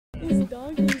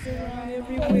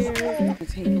weird.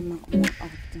 Take them out more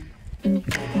often. And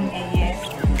yes,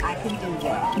 I can do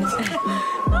that. This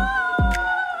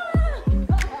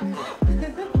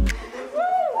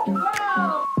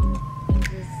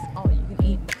is all you can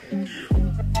eat.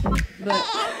 But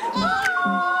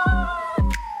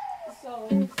so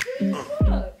see,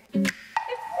 look, it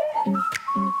fits.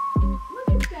 Look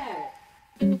at that.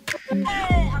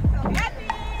 Hey, I'm so happy.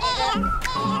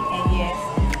 And yes,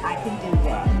 I can do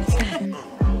that.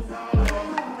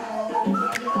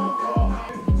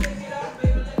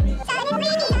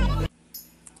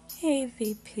 Hey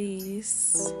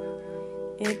VPs,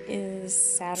 it is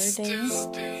Saturday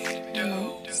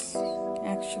night.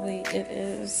 Actually, it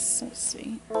is, let's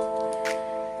see, I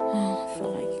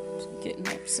feel like getting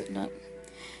up, sitting up.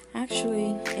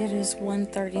 Actually, it is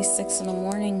 1:36 in the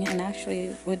morning, and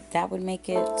actually that would make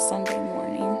it Sunday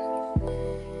morning.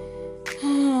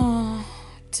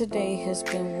 Today has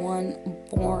been one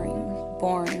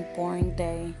boring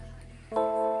day.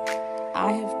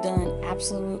 I have done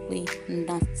absolutely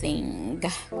nothing.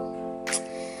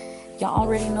 Y'all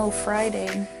already know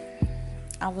Friday,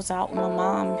 I was out with my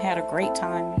mom, had a great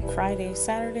time. Friday,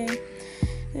 Saturday,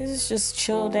 it was just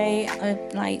chill day. I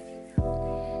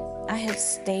had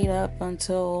stayed up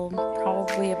until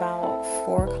probably about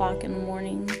 4 o'clock in the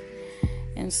morning.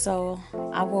 And so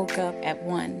I woke up at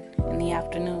 1 in the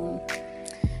afternoon.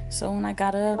 So when I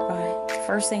got up,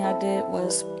 first thing I did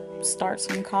was start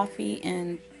some coffee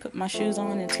and put my shoes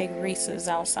on and take Reese's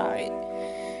outside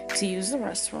to use the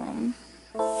restroom.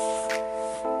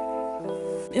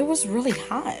 It was really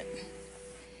hot.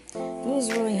 It was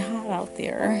really hot out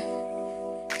there.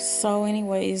 So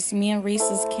anyways, me and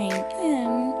Reese's came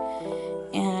in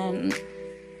and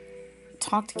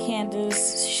talked to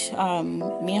Candace.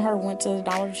 Me and her went to the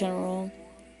Dollar General.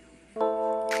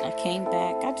 I came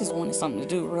back. I just wanted something to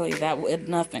do, really. That was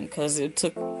nothing, because it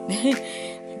took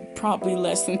probably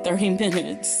less than 30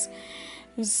 minutes.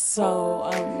 So,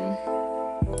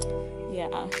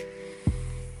 yeah.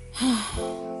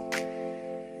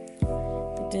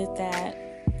 Did that,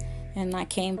 and I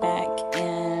came back,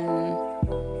 and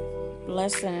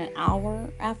less than an hour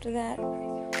after that,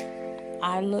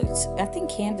 I think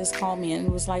Candace called me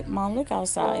and was like, "Mom, look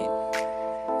outside."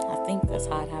 I think that's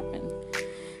how it happened.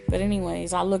 But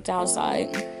anyways, I looked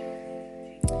outside,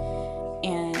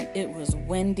 and it was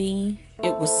windy,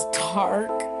 it was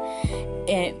dark,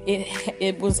 and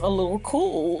it was a little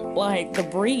cool. Like, the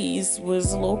breeze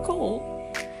was a little cool.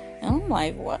 And I'm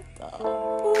like, what the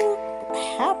fuck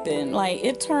happened? Like,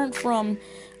 it turned from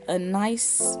a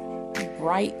nice,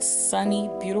 bright, sunny,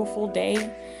 beautiful day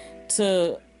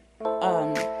to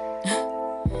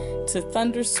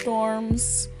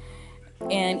thunderstorms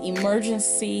and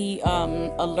emergency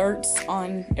alerts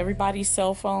on everybody's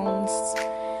cell phones,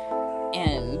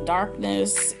 and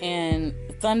darkness and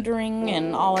thundering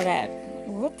and all of that.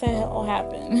 What the hell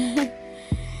happened?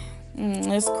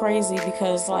 It's crazy,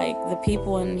 because like the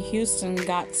people in Houston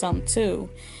got some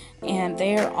too, and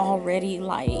they're already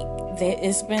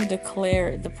it's been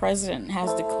declared, the president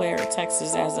has declared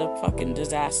Texas as a fucking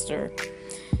disaster.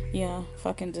 Yeah,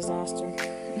 fucking disaster.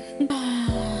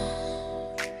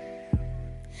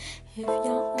 If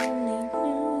y'all only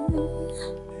knew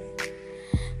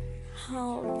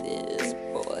how this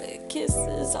boy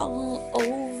kisses all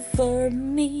over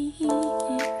me.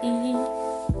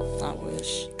 I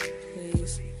wish.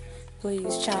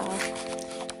 Please, child.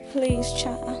 Please,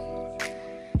 child.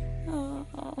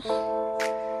 Oh.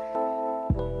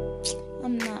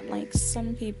 I'm not like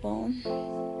some people.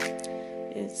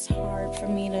 It's hard for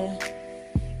me to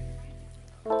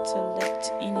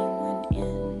let anyone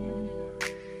in.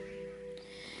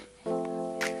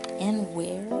 And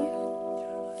where?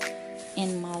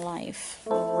 In my life,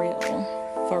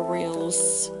 for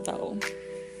reals though.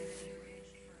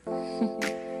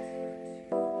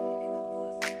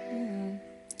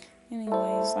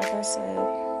 Anyways, like I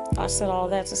said all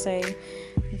that to say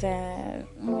that I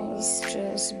was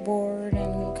just bored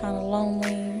and kind of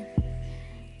lonely.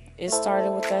 It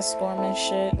started with that storm and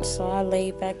shit, so I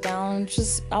laid back down.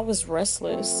 I was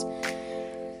restless.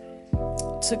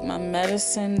 Took my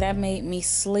medicine, that made me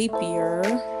sleepier,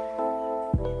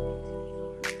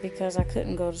 because I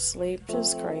couldn't go to sleep.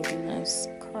 Just craziness.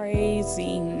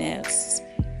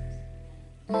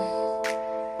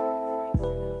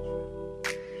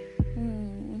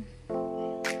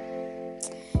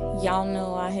 Y'all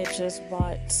know I had just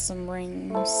bought some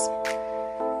rings.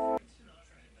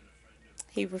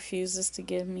 He refuses to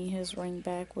give me his ring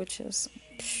back, which is,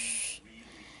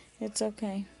 it's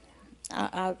okay.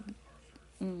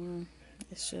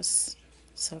 It's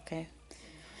okay.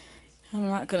 I'm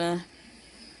not gonna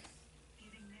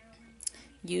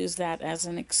use that as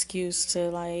an excuse to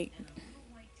like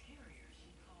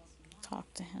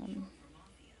talk to him.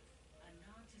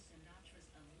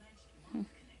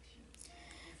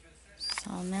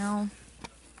 So now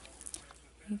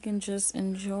you can just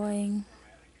enjoy.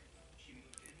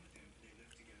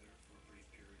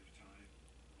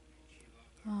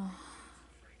 Oh,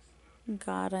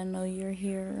 God, I know you're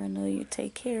here. I know you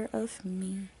take care of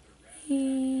me.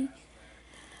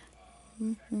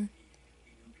 Mm-hmm.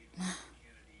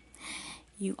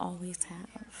 You always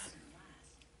have.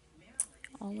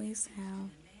 Always have.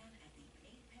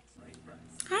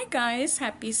 Hi guys,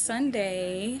 happy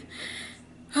Sunday.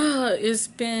 It's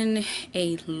been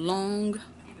a long,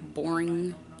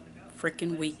 boring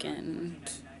freaking weekend.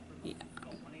 Yeah.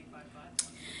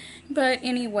 But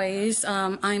anyways,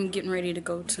 I'm getting ready to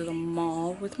go to the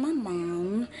mall with my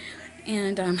mom.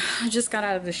 And I just got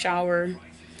out of the shower.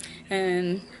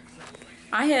 And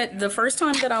I had, the first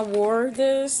time that I wore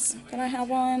this that I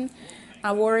have on,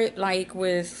 I wore it like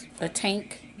with a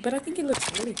tank. But I think it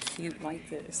looks really cute like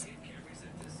this.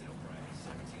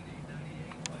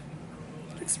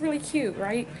 Looks really cute,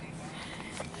 right?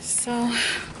 So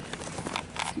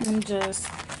I'm just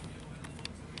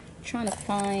trying to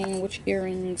find which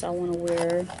earrings I want to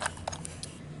wear.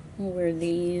 I'll wear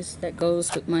these. That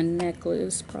goes with my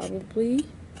necklace, probably.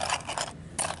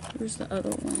 Where's the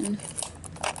other one?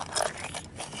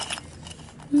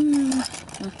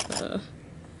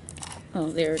 Oh,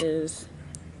 there it is.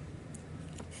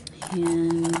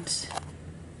 And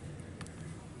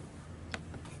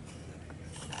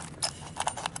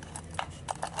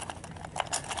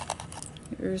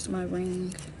here's my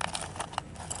ring.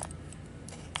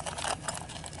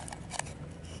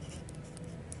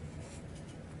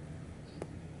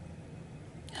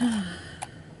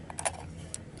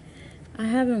 I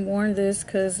haven't worn this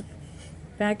because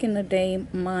back in the day,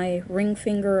 my ring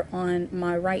finger on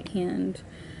my right hand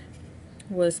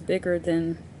was bigger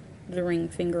than the ring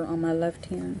finger on my left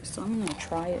hand. So I'm going to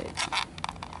try it.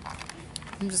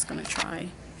 I'm just going to try.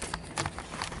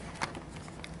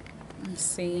 Let's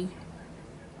see.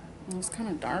 Oh, it's kind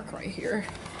of dark right here.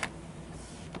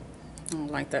 I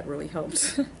don't like that really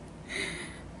helps.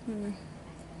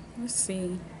 Let's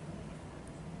see.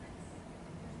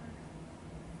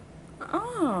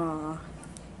 Ah,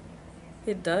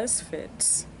 it does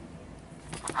fit.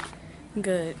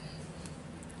 Good.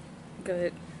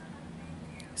 Good.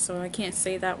 So I can't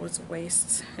say that was a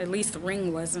waste. At least the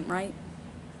ring wasn't, right?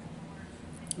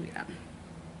 Yeah.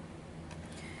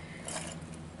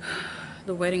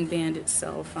 The wedding band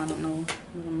itself, I don't know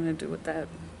what I'm going to do with that.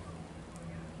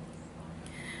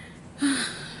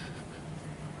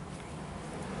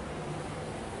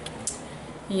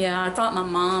 Yeah, I thought my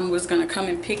mom was going to come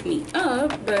and pick me up,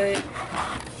 but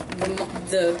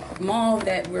the mall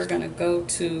that we're going to go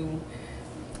to,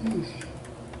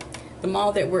 the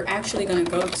mall that we're actually going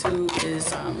to go to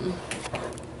is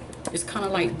kind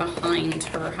of like behind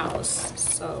her house.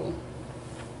 So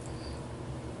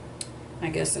I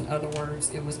guess in other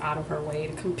words, it was out of her way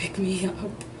to come pick me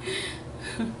up.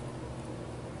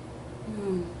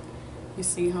 You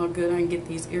see how good I can get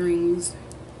these earrings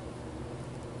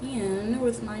in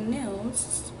with my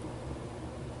nails.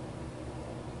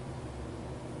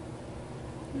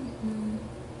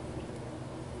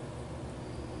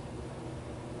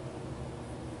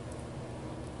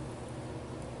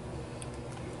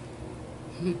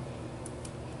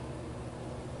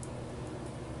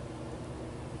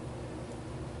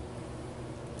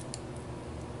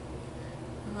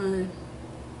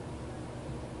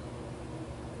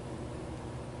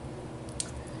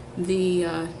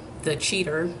 The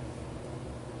cheater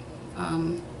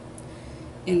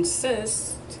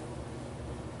insists,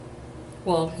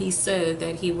 well, he said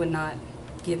that he would not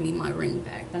give me my ring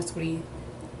back. That's what he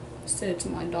said to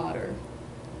my daughter.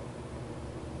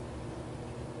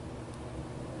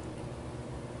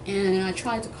 And I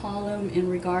tried to call him in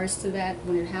regards to that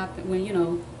when it happened, when, you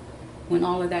know, when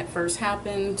all of that first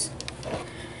happened,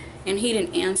 and he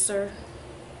didn't answer.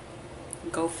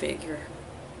 Go figure.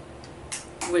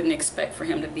 Wouldn't expect for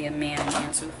him to be a man and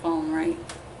answer the phone, right?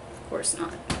 Of course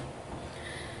not.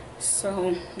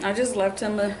 So I just left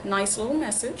him a nice little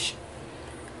message.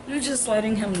 Just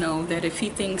letting him know that if he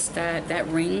thinks that that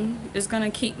ring is going to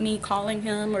keep me calling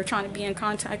him or trying to be in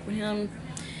contact with him,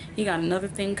 he got another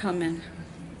thing coming.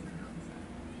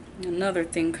 Another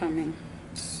thing coming.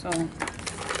 So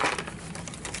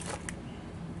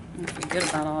forget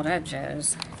about all that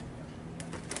jazz.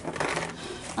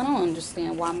 I don't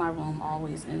understand why my room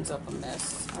always ends up a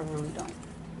mess. I really don't.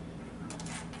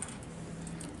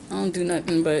 I don't do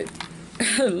nothing but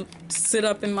sit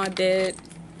up in my bed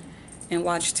and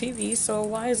watch TV, so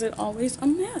why is it always a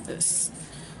mess?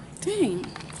 Dang.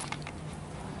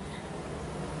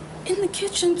 In the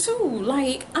kitchen too,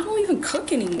 like I don't even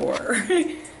cook anymore.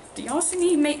 Do y'all see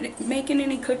me making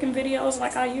any cooking videos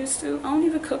like I used to? I don't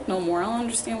even cook no more. I don't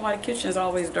understand why the kitchen is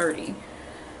always dirty.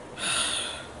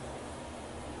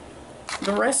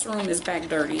 The restroom is back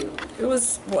dirty. It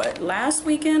was, what, last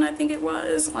weekend I think it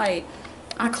was? Like,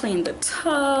 I cleaned the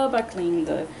tub, I cleaned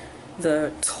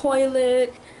the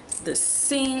toilet, the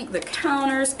sink, the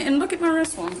counters, and look at my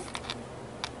restroom.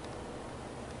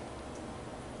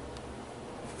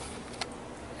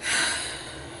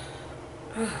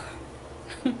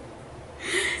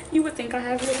 You would think I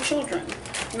have little children.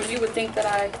 You would think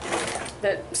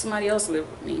that somebody else lived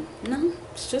with me. No,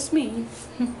 it's just me.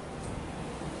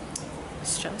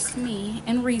 It's just me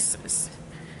and Reese's.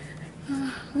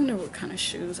 I wonder what kind of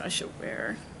shoes I should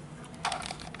wear.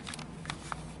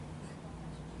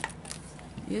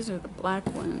 These are the black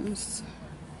ones.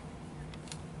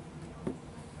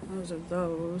 Those are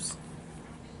those.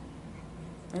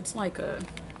 That's like a,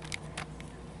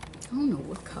 I don't know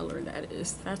what color that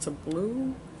is. That's a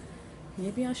blue.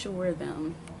 Maybe I should wear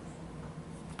them.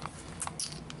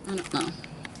 I don't know.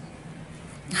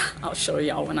 I'll show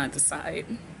y'all when I decide.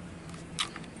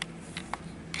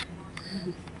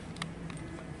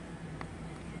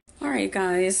 Alright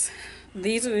guys,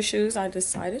 these are the shoes I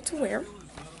decided to wear.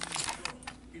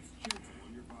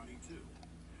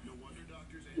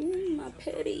 My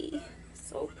petty,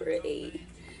 so pretty.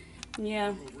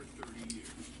 Yeah.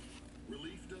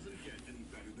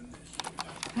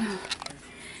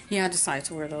 Yeah, I decided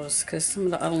to wear those because some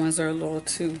of the other ones are a little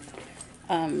too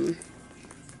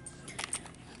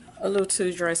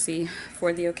dressy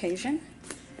for the occasion.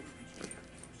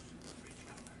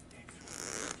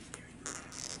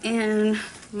 And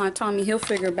my Tommy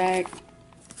Hilfiger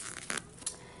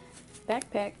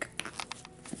backpack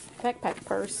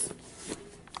purse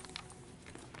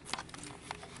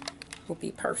will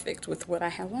be perfect with what I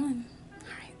have on.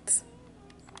 Alright.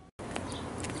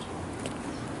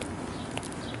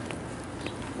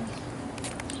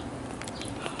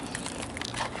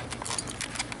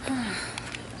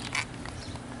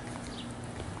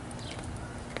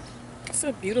 It's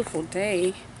a beautiful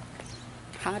day.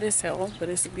 Hot as hell, but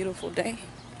it's a beautiful day.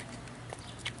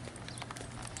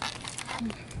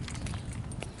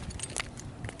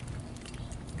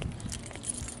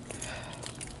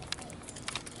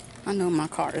 I know my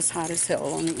car is hot as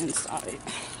hell on the inside.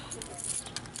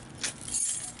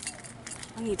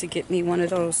 I need to get me one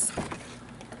of those.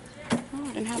 Oh,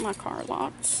 I didn't have my car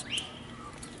locked.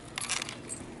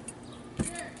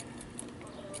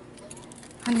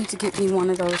 I need to get me one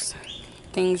of those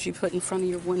things you put in front of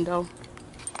your window,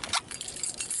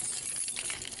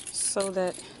 so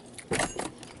that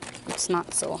it's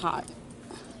not so hot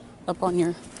up on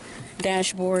your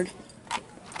dashboard.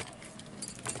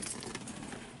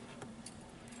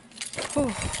 Oh,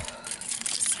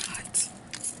 it's hot.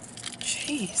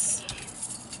 Jeez.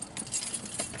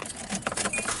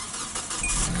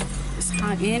 It's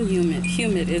hot and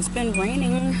humid. It's been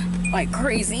raining like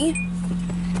crazy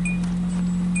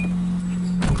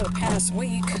for the past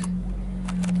week.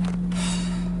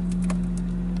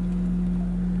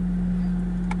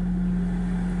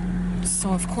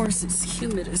 So of course it's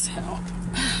humid as hell.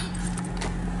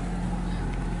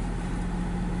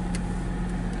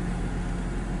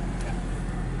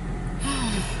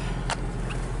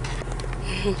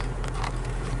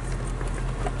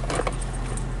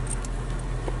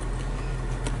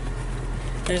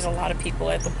 There's a lot of people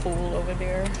at the pool over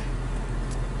there.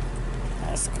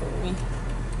 That's cool.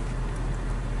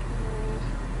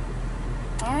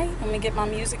 Alright, let me get my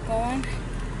music going,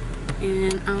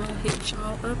 and I'll hit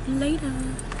y'all up later.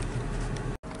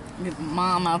 Get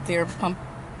Mom out there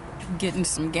getting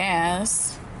some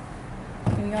gas.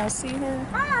 Can y'all see her?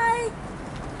 Hi.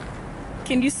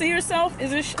 Can you see yourself?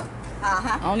 Is it?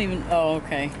 Uh-huh. I don't even. Oh,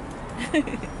 okay.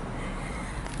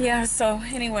 Yeah. So,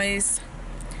 anyways,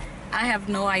 I have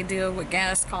no idea what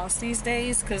gas costs these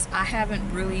days because I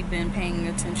haven't really been paying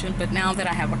attention. But now that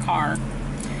I have a car,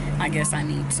 I guess I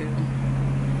need to.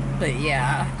 But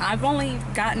yeah, I've only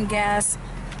gotten gas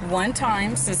one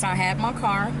time since I had my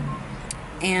car,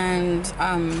 and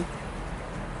I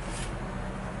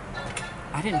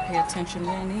didn't pay attention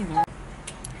then either.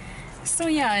 So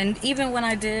yeah, and even when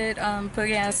I did put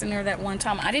gas in there that one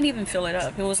time, I didn't even fill it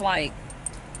up. It was like,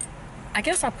 I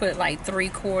guess I put like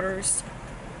 3/4.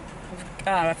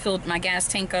 I filled my gas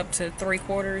tank up to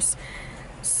 3/4.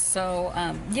 So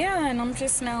yeah, and I'm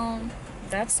just now,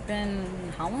 that's been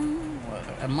how long? What,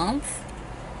 a month?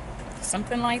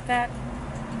 Something like that.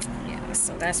 Yeah,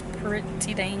 so that's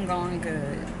pretty dang gone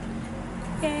good.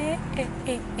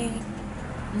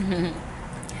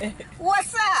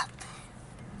 What's up?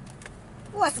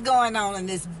 What's going on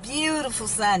this beautiful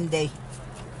Sunday?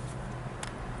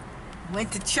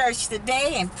 Went to church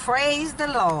today and praise the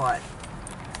Lord.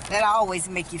 That always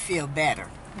make you feel better.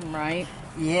 Right.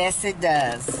 Yes, it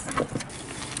does.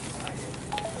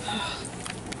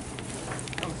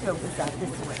 Oh, help us out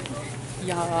this way.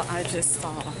 Y'all, I just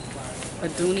saw a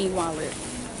Dooney wallet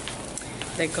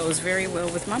that goes very well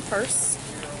with my purse.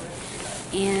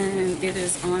 And it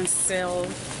is on sale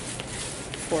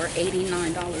for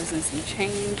 $89 and some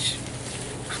change.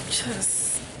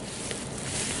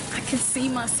 I can see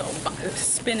myself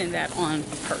spending that on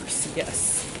a purse,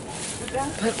 yes.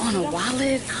 But on a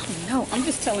wallet, I don't know. I'm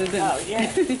just telling them. Oh,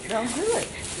 yeah. Don't do it.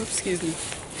 Oops, excuse me.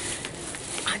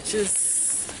 I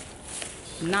just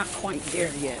not quite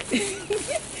there yet.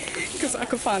 Because I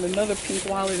could find another pink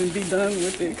wallet and be done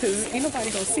with it. Because ain't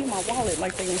nobody gonna see my wallet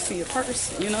like they gonna see a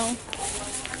purse, you know?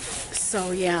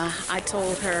 So yeah, I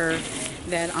told her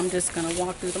that I'm just gonna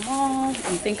walk through the mall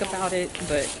and think about it,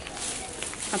 but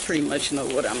I pretty much know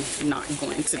what I'm not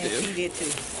going to do. And she did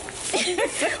too.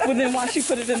 Well, then why she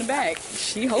put it in the bag?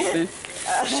 She hoping.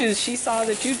 She saw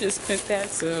that you just picked that,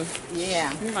 so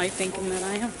yeah. you might thinking that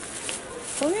I am.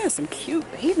 Oh yeah, some cute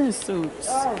bathing suits.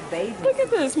 Oh, baby. Look at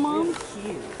this, Mom.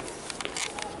 Cute.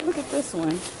 Look at this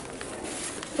one.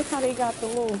 Look how they got the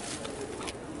little...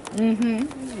 They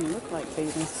look like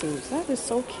bathing suits. That is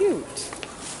so cute.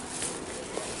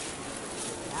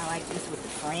 I like this with the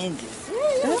fringes.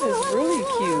 That is really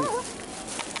cute.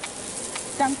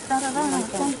 Dun, dun, dun, dun,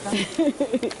 dun, dun.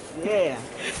 Yeah.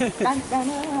 Dun, dun, dun,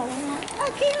 dun.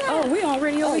 Oh, we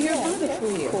already over here yeah, by the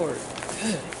food yeah. court.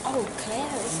 Oh,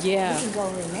 Claire's. Yeah. We can go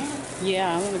in there.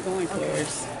 Yeah, I want to go in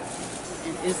Claire's.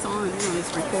 And it's on,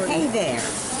 it's recording. Hey there.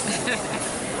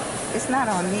 It's not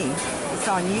on me. It's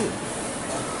on you.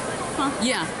 Huh?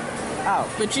 Yeah, Oh.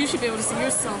 but you should be able to see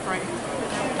yourself right.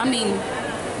 I mean,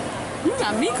 you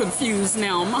got me confused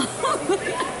now, Mom.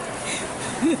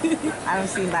 I don't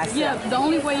see myself. Yeah, the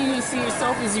only way you can see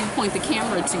yourself is you point the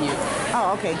camera to you.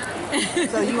 Oh, okay.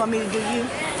 So you want me to do you?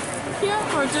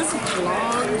 Yeah, or just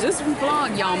vlog. Just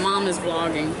vlog. Y'all, Mom is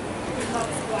vlogging.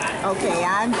 Okay,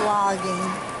 I'm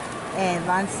vlogging, and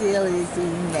Vancille is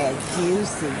eating that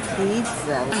juicy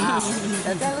pizza. Wow.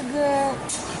 Does that look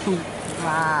good?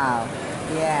 Wow.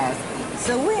 Yes.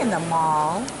 So we're in the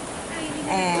mall,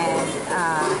 and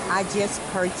I just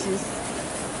purchased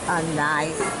a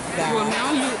nice bag. Well,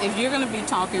 now if you're gonna be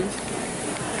talking,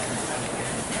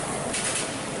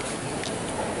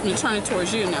 I'm turning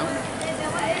towards you now.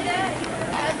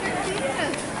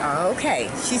 Okay,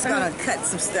 she's gonna cut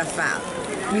some stuff out.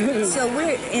 So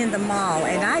we're in the mall,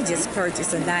 and I just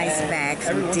purchased a nice bag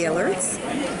from Dillard's.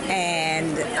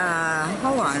 And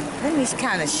hold on, let me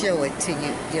kind of show it to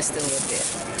you just a little bit.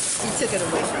 She took it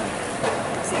away from me.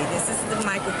 See, this is the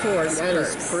Michael Kors That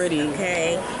is purse, pretty.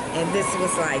 okay? And this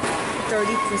was like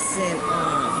 30%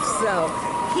 off. So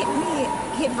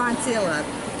hit Vancille up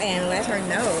and let her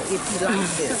know if you like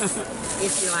this,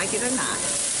 if you like it or not.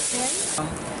 Okay.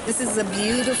 This is a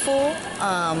beautiful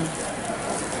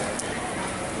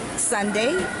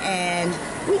Sunday, and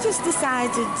we just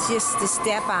decided to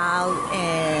step out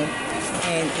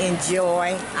and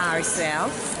enjoy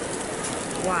ourselves.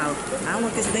 Wow, I don't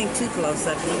want this thing too close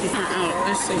up. You can...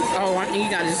 Let's see. Oh, I think you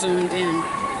got it zoomed in.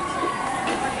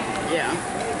 Yeah.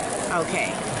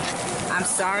 Okay. I'm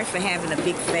sorry for having a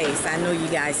big face. I know you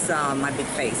guys saw my big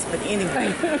face, but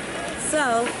anyway.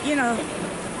 So, you know,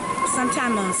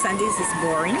 sometime on Sundays it's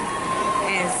boring.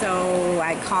 And so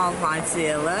I called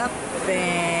Vancille up,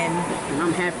 and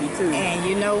I'm happy too. And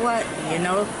you know what? You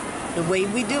know, the way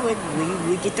we do it,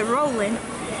 we get to rolling.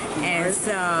 And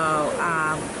so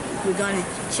we're going to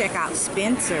check out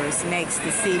Spencer's next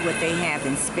to see what they have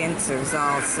in Spencer's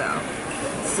also.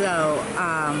 So,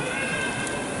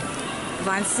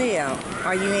 Vancille,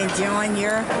 are you enjoying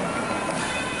your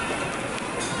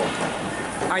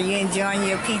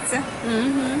pizza?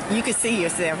 Mm-hmm. You can see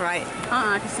yourself, right?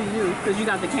 I can see you because you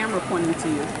got the camera pointing to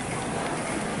you.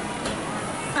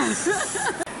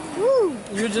 Woo.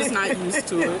 You're just not used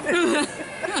to it.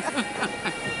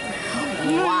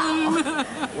 Wow.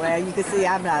 Well, you can see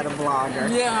I'm not a vlogger.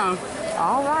 Yeah.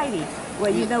 All righty.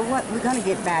 Well, you know what? We're going to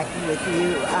get back with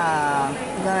you.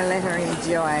 We're going to let her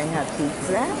enjoy her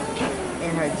pizza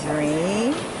and her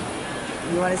drink.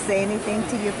 You want to say anything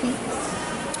to your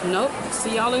peeps? Nope.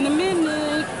 See y'all in a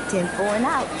minute. 10-4 and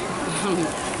out.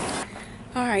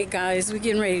 All right, guys. We're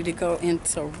getting ready to go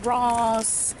into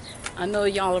Ross. I know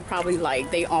y'all are probably like,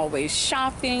 they always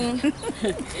shopping.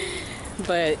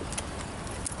 But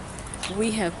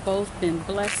We have both been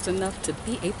blessed enough to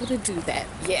be able to do that.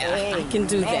 Yeah, I can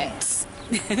do Amen.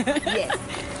 that. Yes,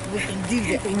 we can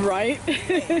do that. Right?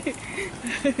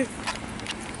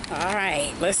 All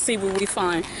right, let's see what we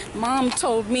find. Mom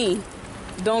told me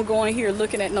don't go in here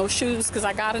looking at no shoes because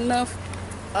I got enough.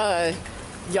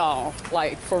 Y'all,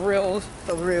 like, for real,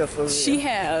 For real, for real. she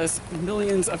has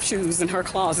millions of shoes in her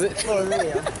closet. For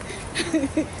real.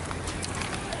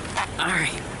 All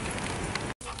right.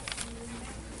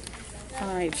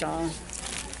 All right, y'all.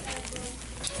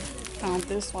 Found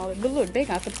this wallet. But look, they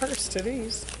got the purse to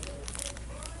these.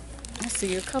 I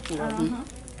see a couple of them.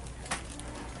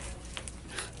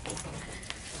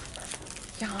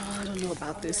 Y'all, I don't know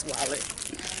about this wallet.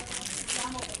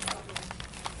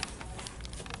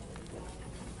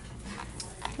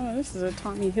 Oh, this is a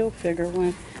Tommy Hilfiger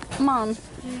one. Mom,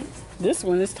 this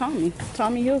one is Tommy.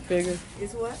 Tommy Hilfiger.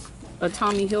 Is what? A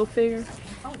Tommy Hilfiger.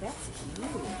 Oh, that's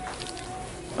cute.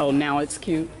 Oh, now it's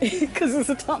cute because it's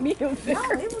a Tommy Hilfiger.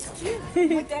 No, it was cute.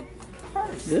 With that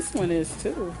purse. This one is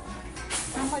too.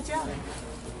 How much are they?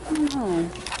 I don't know.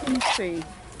 Let me see.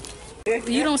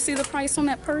 You don't see the price on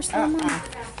that purse, though, Mom?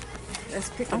 Let's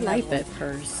pick I another like one. that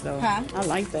purse, though. Huh? I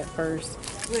like that purse.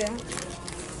 Yeah.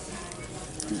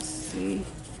 Let's see.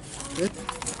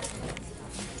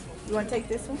 You want to take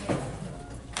this one?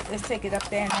 Let's take it up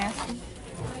there and ask them.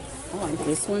 I like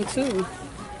this one too.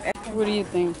 What do you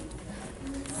think?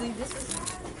 See, this is...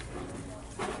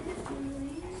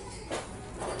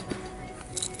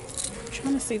 I'm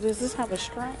trying to see. Does this have a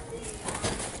strap?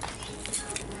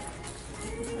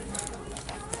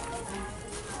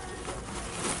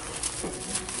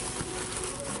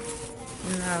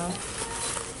 No.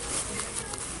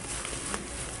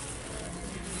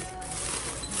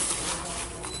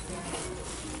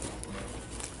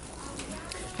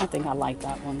 I think I like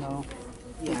that one though.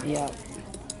 Yeah. Yep.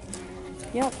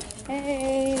 Yep.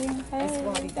 Hey. That's Hey.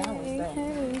 $40 though.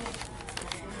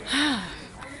 Hey.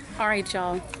 All right,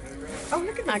 y'all. Oh,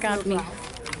 look at this. I got little me. box.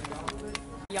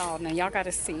 Y'all, now y'all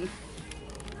gotta see.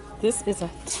 This is a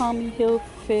Tommy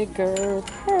Hilfiger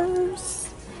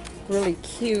purse. Really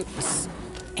cute.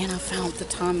 And I found the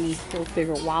Tommy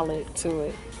Hilfiger wallet to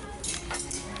it.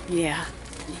 Yeah.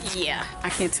 Yeah. I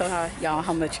can't tell y'all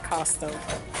how much it costs though.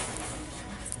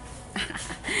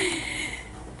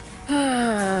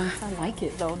 I like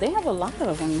it though. They have a lot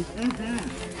of them.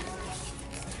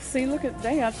 See, look at,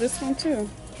 they got this one too.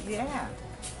 Yeah.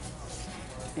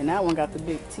 And that one got the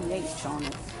big TH on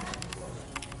it.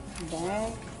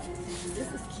 Bag. This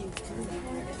is cute too.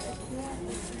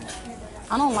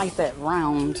 I don't like that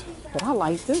round, but I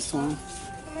like this one.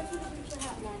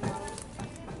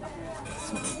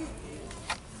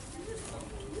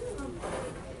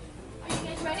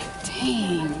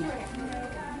 Dang.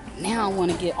 Now I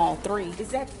want to get all three. Is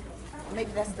that...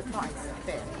 Maybe that's the price of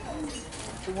that.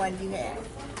 The one you have.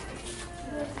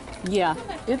 Yeah,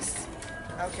 it's,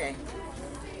 Okay.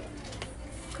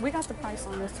 we got the price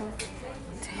on this one.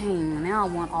 Dang, now I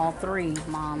want all three,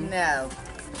 Mom. No.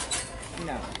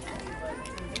 No.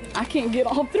 I can't get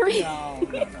all three. No,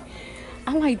 no, no.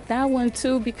 I like that one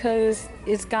too because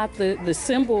it's got the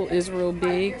symbol is real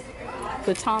big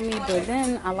for Tommy, but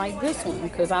then I like this one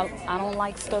because I don't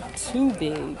like stuff too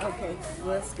big. Okay,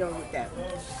 let's go with that one.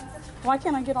 Why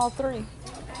can't I get all three?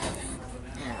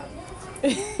 No.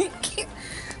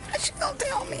 How she gonna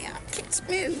tell me I can't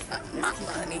spend my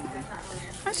money?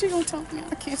 How she gonna tell me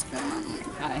I can't spend my money?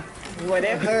 Hi.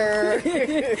 Whatever.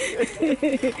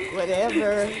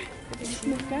 Whatever.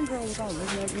 That girl was all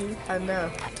looking at me. I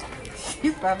know.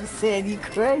 She probably said you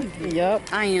crazy. Yep,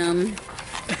 I am.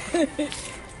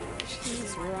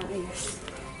 She's right.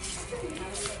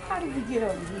 How did we get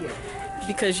over here?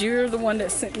 Because you're the one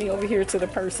that sent me over here to the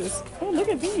purses. Oh, look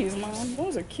at these, Mom.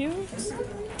 Those are cute.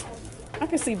 I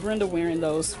can see Brenda wearing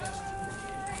those.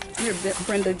 Here,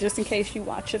 Brenda, just in case you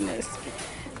watching this.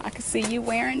 I can see you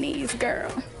wearing these,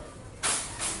 girl.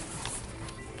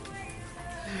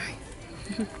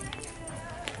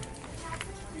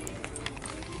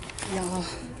 Y'all,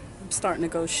 I'm starting to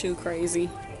go shoe crazy.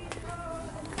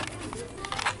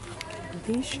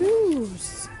 These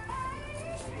shoes.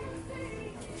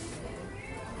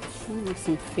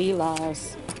 Some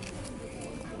Filas.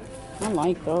 I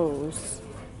like those.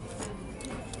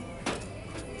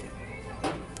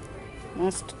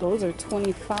 Those are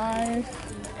 25.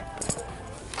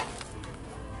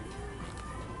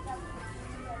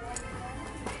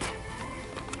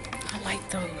 I like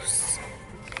those.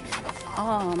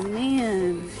 Oh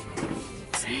man.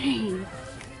 Dang.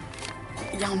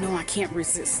 Y'all know I can't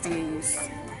resist these.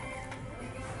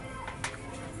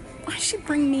 Why'd she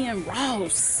bring me in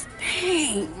Ross?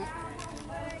 Dang.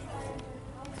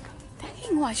 Dang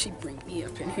dang, why she bring me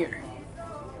up in here?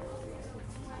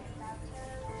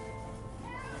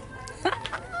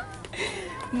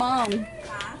 Mom,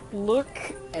 look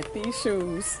at these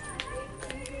shoes.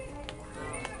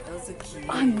 Those are cute.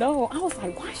 I know. I was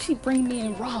like, why she bring me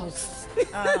in Ross?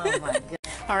 Oh my God.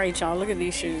 All right, y'all, look at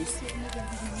these shoes.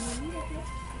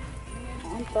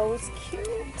 Aren't those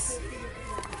cute?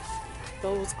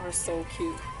 Those are so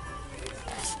cute.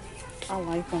 I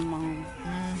like them, Mom.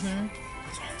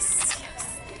 Yes,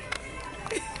 yes.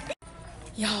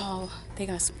 Y'all, they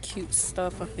got some cute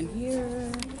stuff up in here.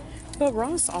 But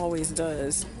Ross always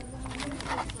does.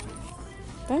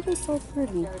 That is so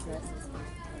pretty.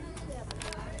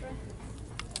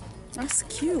 That's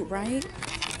cute, right?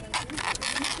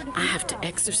 I have to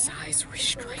exercise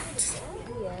restraint.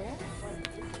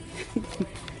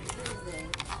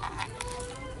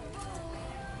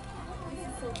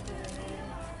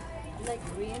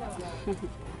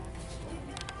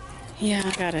 Yeah,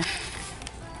 I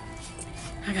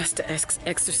got to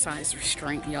exercise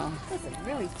restraint, y'all. That's a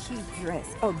really cute dress.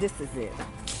 Oh, this is it. Look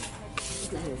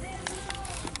at this.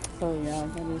 Oh yeah,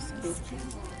 that is cute.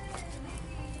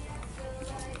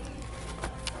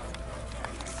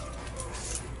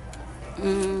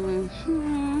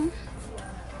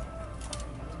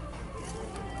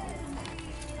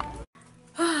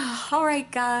 All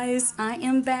right, guys, I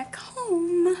am back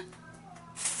home.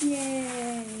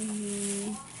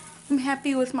 Yay! I'm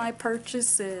happy with my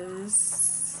purchases.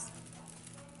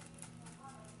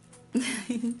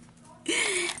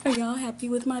 Are y'all happy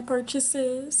with my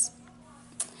purchases?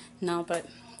 No, but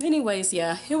anyways,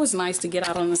 yeah, it was nice to get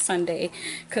out on a Sunday,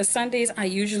 because Sundays I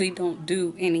usually don't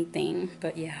do anything.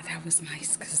 But yeah, that was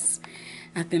nice because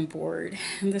I've been bored.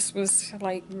 And this was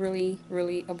like really,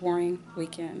 really a boring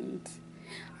weekend.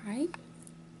 All right.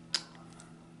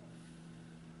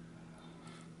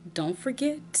 Don't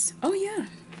forget. Oh yeah.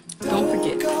 Don't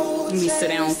forget. Let me sit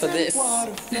down for this.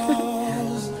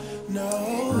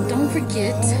 Don't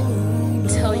forget.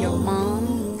 Tell your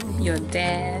mom, your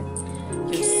dad,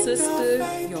 your sister,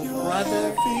 your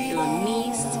brother, your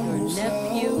niece, your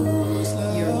nephew,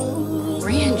 your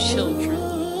grandchildren,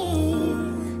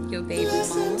 your baby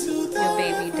mama, your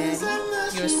baby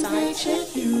daddy, your side chick,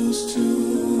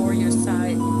 or your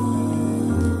side.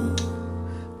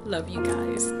 Love you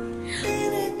guys.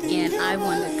 And I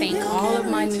want to thank all of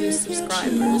my new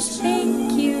subscribers.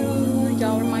 Thank you.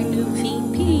 Y'all are my new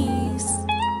VPs.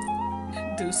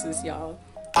 Deuces, y'all.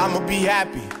 I'ma be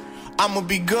happy. I'ma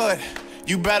be good.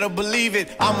 You better believe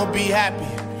it. I'ma be happy.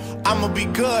 I'ma be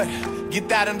good. Get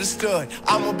that understood.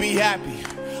 I'ma be happy.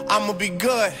 I'ma be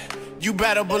good. You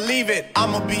better believe it.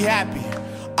 I'ma be happy.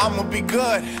 I'ma be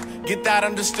good. Get that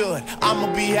understood. I'ma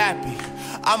be happy.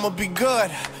 I'ma be good.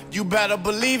 You better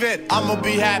believe it. I'ma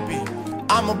be happy.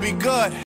 I'ma be good.